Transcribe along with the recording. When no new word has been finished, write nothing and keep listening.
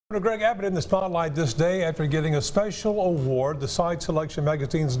Greg Abbott in the spotlight this day after getting a special award, the Side Selection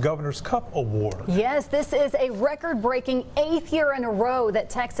Magazine's Governor's Cup Award. Yes, this is a record-breaking 8th year in a row that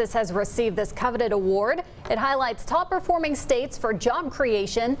Texas has received this coveted award. It highlights top-performing states for job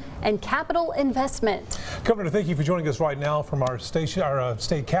creation and capital investment. Governor, thank you for joining us right now from our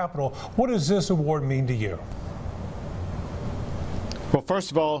state capitol. What does this award mean to you? Well,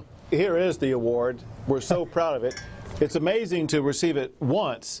 first of all, here is the award. We're so proud of it. It's amazing to receive it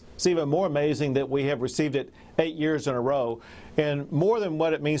once. It's even more amazing that we have received it 8 years in a row. And more than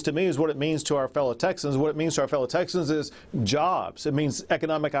what it means to me is what it means to our fellow Texans. What it means to our fellow Texans is jobs. It means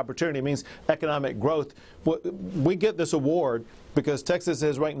economic opportunity. It means economic growth. We get this award because Texas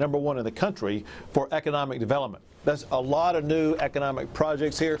is ranked #1 in the country for economic development. That's a lot of new economic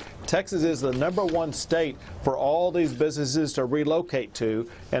projects here. Texas is the #1 state for all these businesses to relocate to,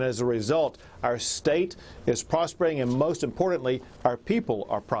 and as a result, our state is prospering, and most importantly, our people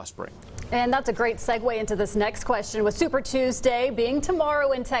are prospering. And that's a great segue into this next question. With Super Tuesday being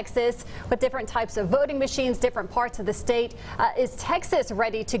tomorrow in Texas, with different types of voting machines, different parts of the state, is Texas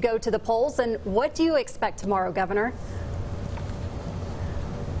ready to go to the polls? And what do you expect tomorrow, Governor?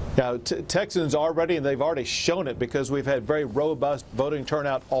 Now, Texans are ready, and they've already shown it because we've had very robust voting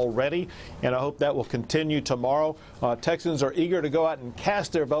turnout already, and I hope that will continue tomorrow. Texans are eager to go out and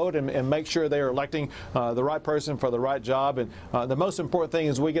cast their vote and make sure they are electing the right person for the right job. And the most important thing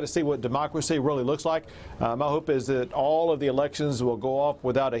is we get to see what democracy really looks like. My hope is that all of the elections will go off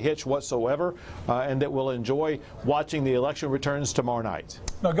without a hitch whatsoever, and that we'll enjoy watching the election returns tomorrow night.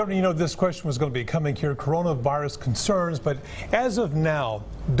 Now, Governor, you know this question was going to be coming here, coronavirus concerns, but as of now,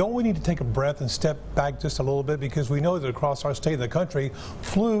 don't we need to take a breath and step back just a little bit, because we know that across our state and the country,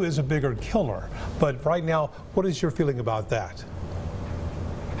 flu is a bigger killer. But right now, what is your feeling about that?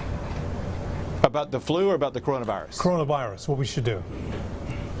 About the flu or about the coronavirus? Coronavirus, what we should do.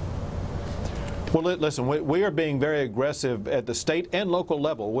 Well, listen, we are being very aggressive at the state and local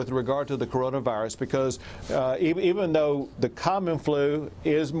level with regard to the coronavirus because even though the common flu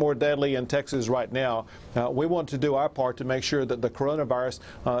is more deadly in Texas right now, we want to do our part to make sure that the coronavirus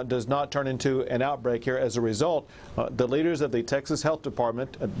does not turn into an outbreak here. As a result, the leaders of the Texas Health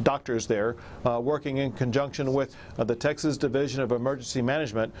Department, doctors there, working in conjunction with the Texas Division of Emergency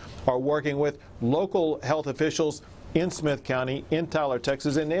Management, are working with local health officials in Smith County, in Tyler,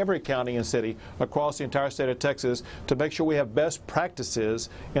 Texas, in every county and city across the entire state of Texas to make sure we have best practices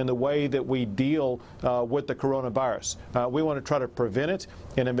in the way that we deal with the coronavirus. We want to try to prevent it,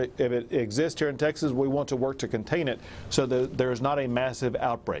 and if it exists here in Texas, we want to work to contain it so that there's not a massive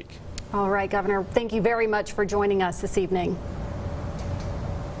outbreak. All right, Governor, thank you very much for joining us this evening.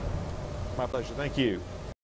 My pleasure. Thank you.